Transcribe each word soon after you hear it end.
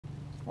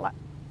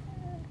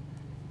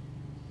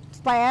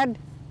Sad.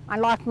 I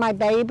lost my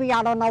baby.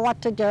 I don't know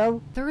what to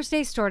do.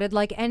 Thursday started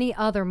like any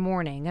other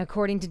morning.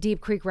 According to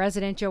Deep Creek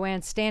resident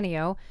Joanne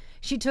Stanio,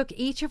 she took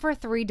each of her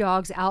 3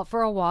 dogs out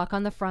for a walk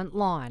on the front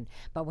lawn.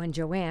 But when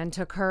Joanne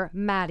took her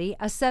Maddie,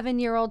 a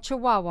 7-year-old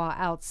Chihuahua,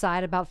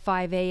 outside about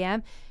 5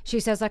 a.m., she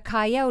says a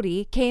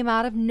coyote came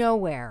out of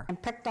nowhere and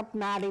picked up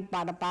Maddie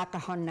by the back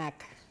of her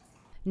neck.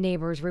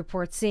 Neighbors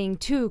report seeing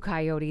 2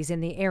 coyotes in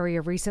the area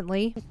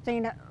recently. I've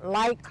seen a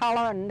light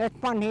color, and this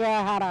one here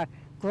had a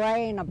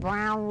gray and a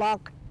brown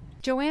look.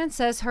 Joanne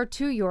says her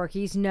 2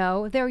 Yorkies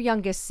know their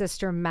youngest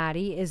sister,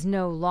 Maddie, is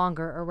no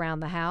longer around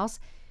the house.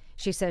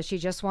 She says she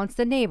just wants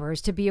the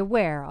neighbors to be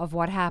aware of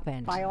what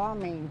happened. By all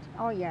means.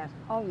 Oh, yes.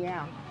 Oh,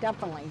 yeah.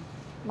 Definitely.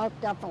 Most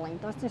definitely.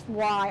 This is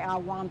why I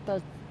want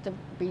this to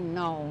be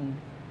known.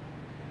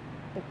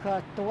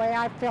 Because the way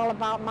I feel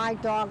about my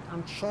dog,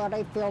 I'm sure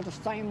they feel the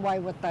same way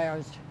with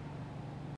theirs.